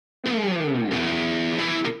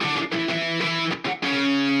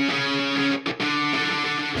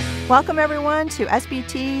Welcome everyone to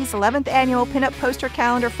SBT's 11th annual pinup poster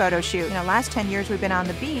calendar photo shoot. You know, last 10 years we've been on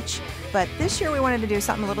the beach, but this year we wanted to do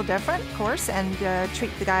something a little different, of course, and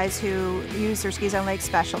treat the guys who use their skis on lake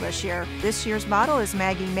special this year. This year's model is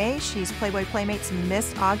Maggi Mae. She's Playboy Playmate's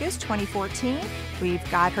Miss August 2014. We've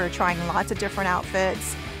got her trying lots of different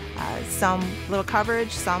outfits, some little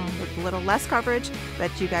coverage, some with a little less coverage, but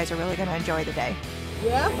you guys are really going to enjoy the day.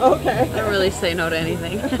 Yeah? Okay. I don't really say no to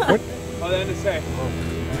anything. Oh, then to say.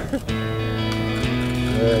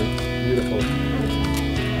 Very beautiful.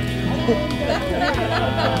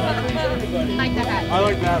 I like that hat. I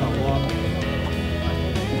like that a lot.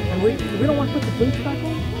 And we don't want to put the boots back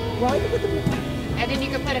on? Well, you can put the boots on. And then you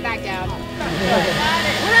can put it back down.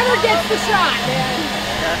 Whoever gets the shot, man.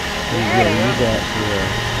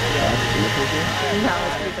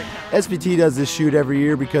 SBT does this shoot every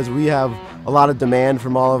year because we have a lot of demand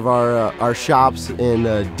from all of our shops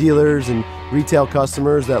and dealers and retail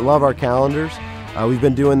customers that love our calendars. We've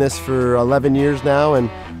been doing this for 11 years now, and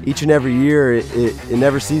each and every year it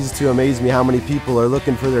never ceases to amaze me how many people are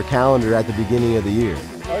looking for their calendar at the beginning of the year.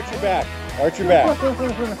 Arch your back. Arch your back.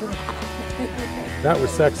 That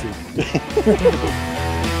was sexy.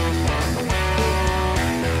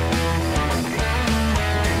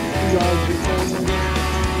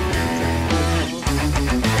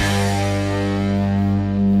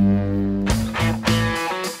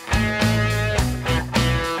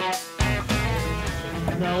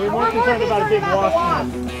 No, we weren't concerned about a big wash.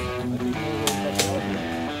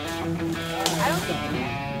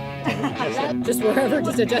 Just wherever,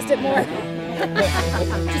 just adjust it more.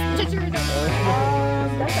 Just your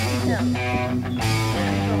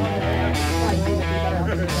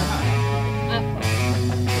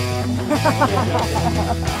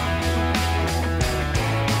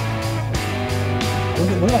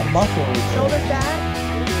Look at that muscle. Shoulders back,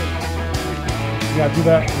 Yeah, do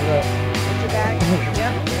that. lift your back,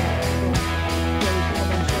 yep.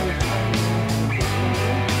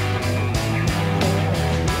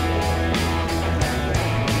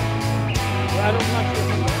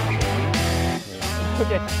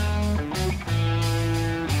 Okay.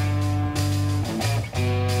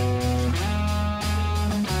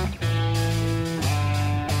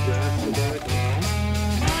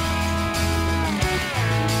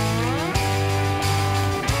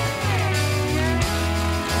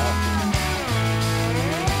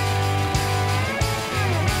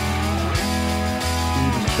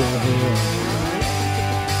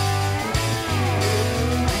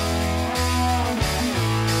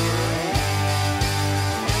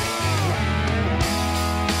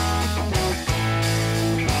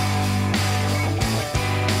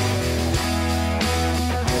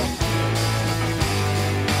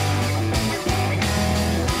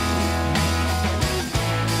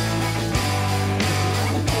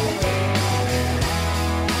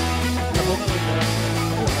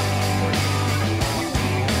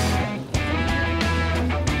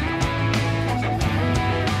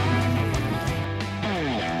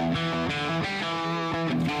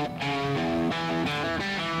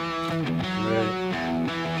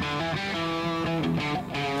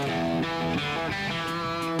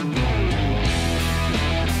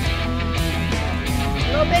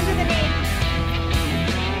 Bend to the knee.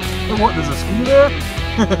 What, there's a ski there?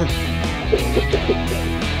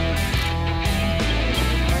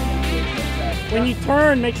 When you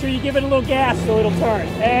turn, make sure you give it a little gas so it'll turn.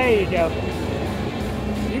 There you go.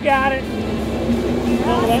 You got it.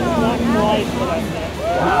 Oh, that's not nice for that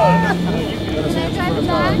thing. Can I drive it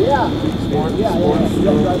back? Yeah.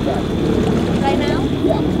 Right now?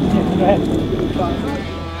 Go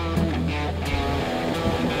ahead.